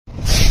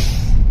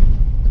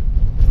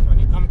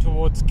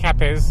towards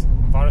Kepez,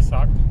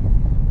 Varsak,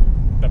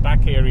 the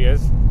back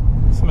areas.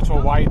 It's much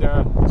more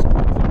wider, the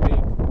schools are big.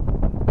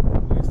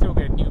 You can still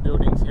get new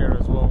buildings here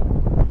as well.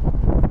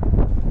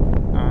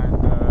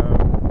 And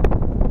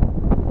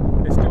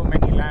there's still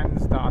many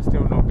lands that are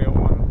still not built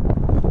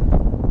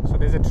on. So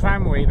there's a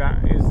tramway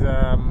that is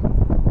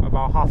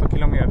about half a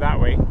kilometer that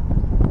way.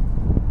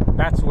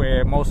 That's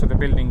where most of the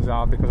buildings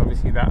are, because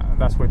obviously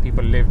that's where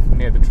people live,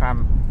 near the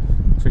tram.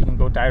 So you can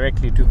go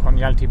directly to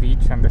Konyaaltı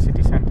beach and the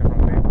city centre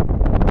from there.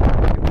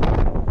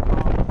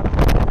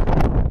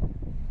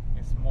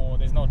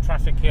 There's no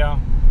traffic here.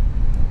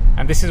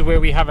 And this is where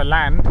we have a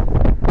land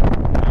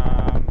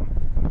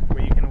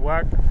where you can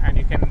work, and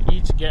you can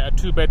each get a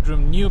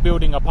 2-bedroom new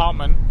building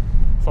apartment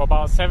for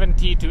about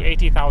 70 to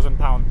 80,000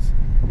 pounds.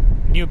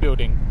 New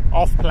building,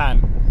 off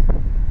plan.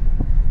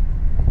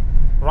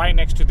 Right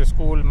next to the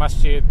school,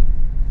 masjid.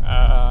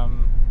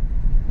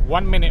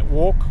 1 minute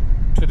walk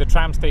to the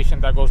tram station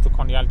that goes to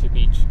Konyaaltı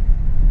beach.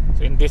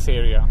 So in this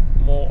area,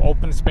 more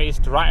open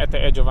spaced, right at the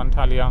edge of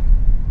Antalya.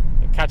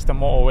 You catch the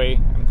motorway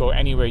and go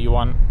anywhere you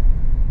want,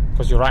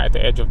 because you're right at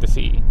the edge of the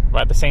city.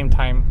 But at the same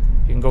time,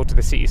 you can go to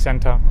the city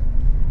centre.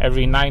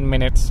 Every 9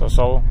 minutes or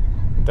so,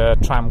 the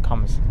tram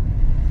comes.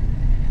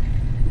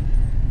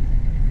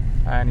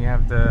 And you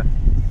have the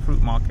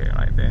fruit market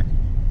right there.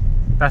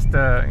 That's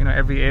the,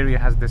 every area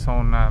has this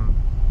own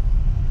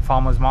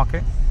farmers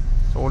market.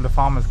 So all the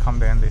farmers come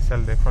there and they sell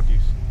their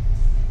produce.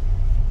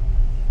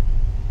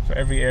 So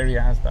every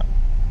area has that.